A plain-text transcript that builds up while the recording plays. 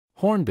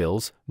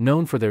Hornbills,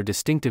 known for their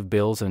distinctive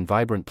bills and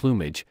vibrant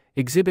plumage,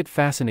 exhibit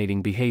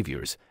fascinating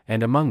behaviors,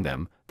 and among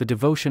them, the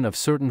devotion of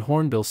certain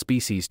hornbill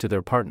species to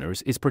their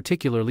partners is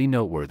particularly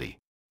noteworthy.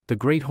 The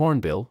great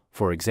hornbill,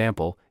 for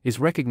example, is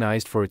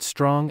recognized for its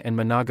strong and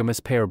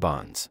monogamous pair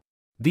bonds.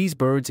 These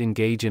birds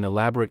engage in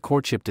elaborate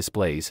courtship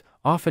displays,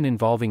 often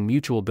involving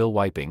mutual bill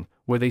wiping,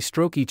 where they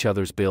stroke each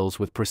other's bills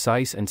with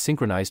precise and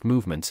synchronized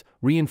movements,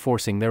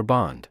 reinforcing their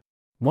bond.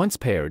 Once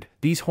paired,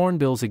 these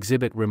hornbills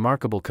exhibit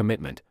remarkable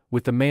commitment,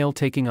 with the male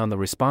taking on the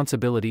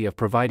responsibility of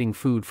providing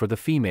food for the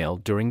female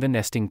during the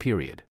nesting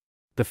period.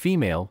 The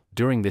female,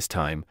 during this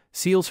time,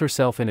 seals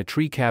herself in a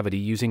tree cavity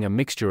using a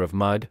mixture of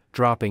mud,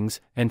 droppings,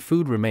 and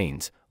food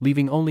remains,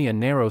 leaving only a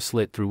narrow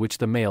slit through which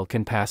the male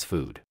can pass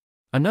food.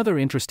 Another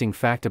interesting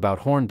fact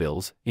about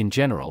hornbills, in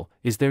general,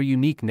 is their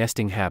unique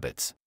nesting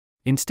habits.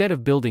 Instead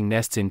of building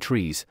nests in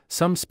trees,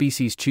 some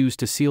species choose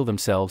to seal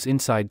themselves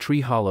inside tree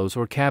hollows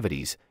or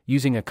cavities,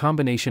 using a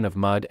combination of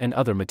mud and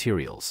other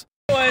materials.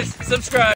 Boys, subscribe.